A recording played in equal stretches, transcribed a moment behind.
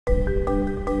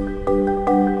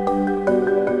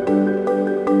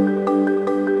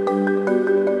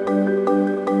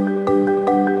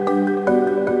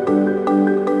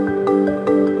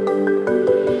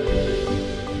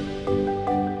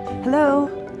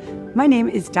My name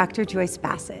is Dr. Joyce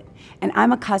Bassett, and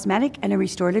I'm a cosmetic and a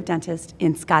restorative dentist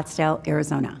in Scottsdale,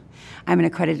 Arizona. I'm an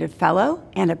accredited fellow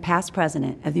and a past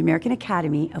president of the American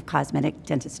Academy of Cosmetic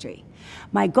Dentistry.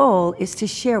 My goal is to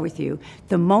share with you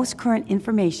the most current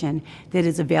information that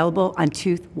is available on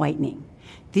tooth whitening.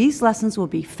 These lessons will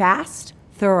be fast,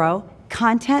 thorough,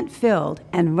 content-filled,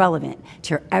 and relevant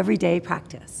to your everyday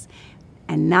practice,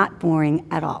 and not boring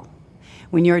at all.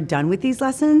 When you're done with these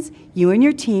lessons, you and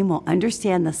your team will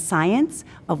understand the science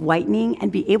of whitening and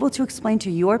be able to explain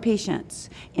to your patients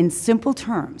in simple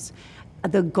terms.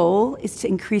 The goal is to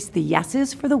increase the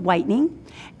yeses for the whitening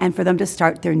and for them to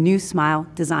start their new smile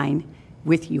design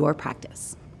with your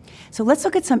practice. So let's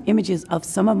look at some images of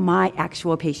some of my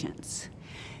actual patients.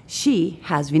 She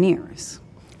has veneers.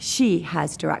 She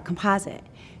has direct composite.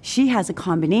 She has a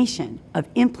combination of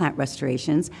implant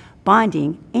restorations,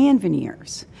 bonding, and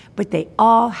veneers. But they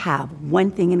all have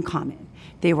one thing in common.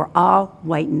 They were all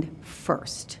whitened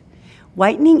first.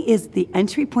 Whitening is the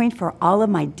entry point for all of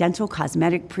my dental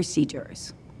cosmetic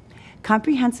procedures.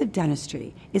 Comprehensive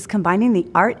dentistry is combining the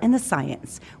art and the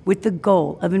science with the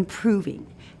goal of improving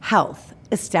health,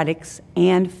 aesthetics,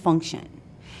 and function.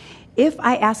 If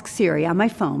I ask Siri on my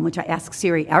phone, which I ask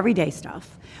Siri every day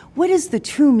stuff, what is the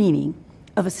true meaning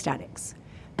of aesthetics?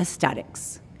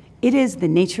 Aesthetics. It is the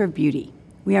nature of beauty.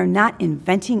 We are not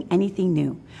inventing anything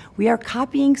new. We are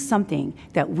copying something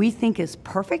that we think is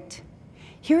perfect.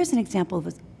 Here is an example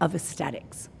of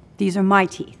aesthetics. These are my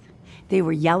teeth. They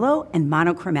were yellow and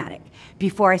monochromatic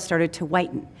before I started to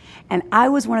whiten. And I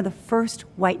was one of the first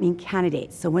whitening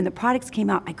candidates. So when the products came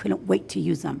out, I couldn't wait to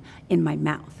use them in my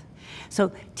mouth.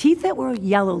 So teeth that were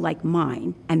yellow like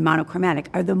mine and monochromatic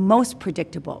are the most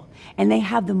predictable, and they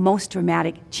have the most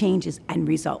dramatic changes and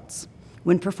results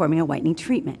when performing a whitening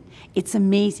treatment. It's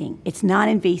amazing. It's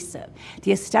non-invasive.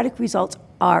 The aesthetic results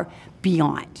are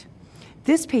beyond.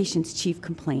 This patient's chief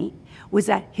complaint was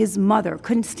that his mother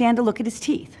couldn't stand to look at his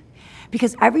teeth,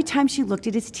 because every time she looked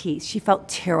at his teeth, she felt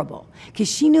terrible, because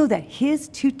she knew that his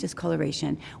tooth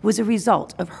discoloration was a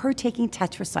result of her taking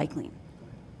tetracycline.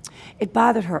 It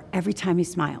bothered her every time he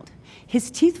smiled.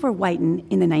 His teeth were whitened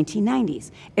in the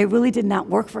 1990s. It really did not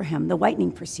work for him, the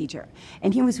whitening procedure,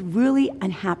 and he was really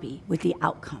unhappy with the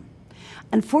outcome.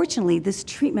 Unfortunately, this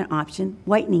treatment option,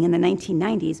 whitening in the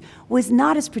 1990s, was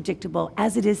not as predictable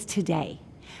as it is today.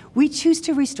 We choose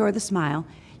to restore the smile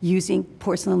using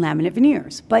porcelain laminate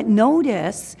veneers, but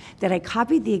notice that I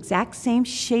copied the exact same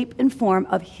shape and form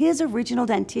of his original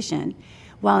dentition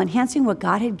while enhancing what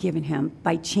God had given him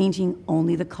by changing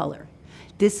only the color.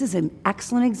 This is an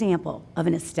excellent example of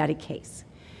an aesthetic case.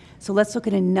 So let's look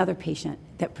at another patient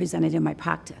that presented in my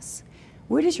practice.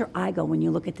 Where does your eye go when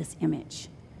you look at this image?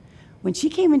 When she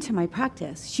came into my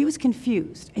practice, she was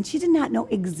confused, and she did not know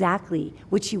exactly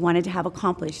what she wanted to have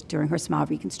accomplished during her smile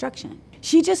reconstruction.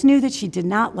 She just knew that she did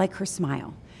not like her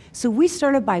smile. So we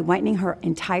started by whitening her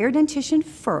entire dentition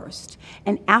first,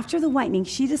 and after the whitening,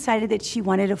 she decided that she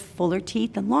wanted a fuller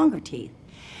teeth and longer teeth.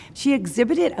 She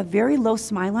exhibited a very low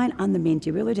smile line on the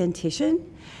mandibular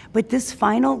dentition, but this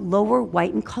final lower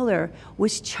whitened color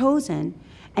was chosen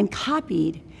and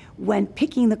copied when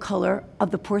picking the color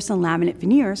of the porcelain laminate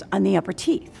veneers on the upper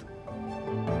teeth.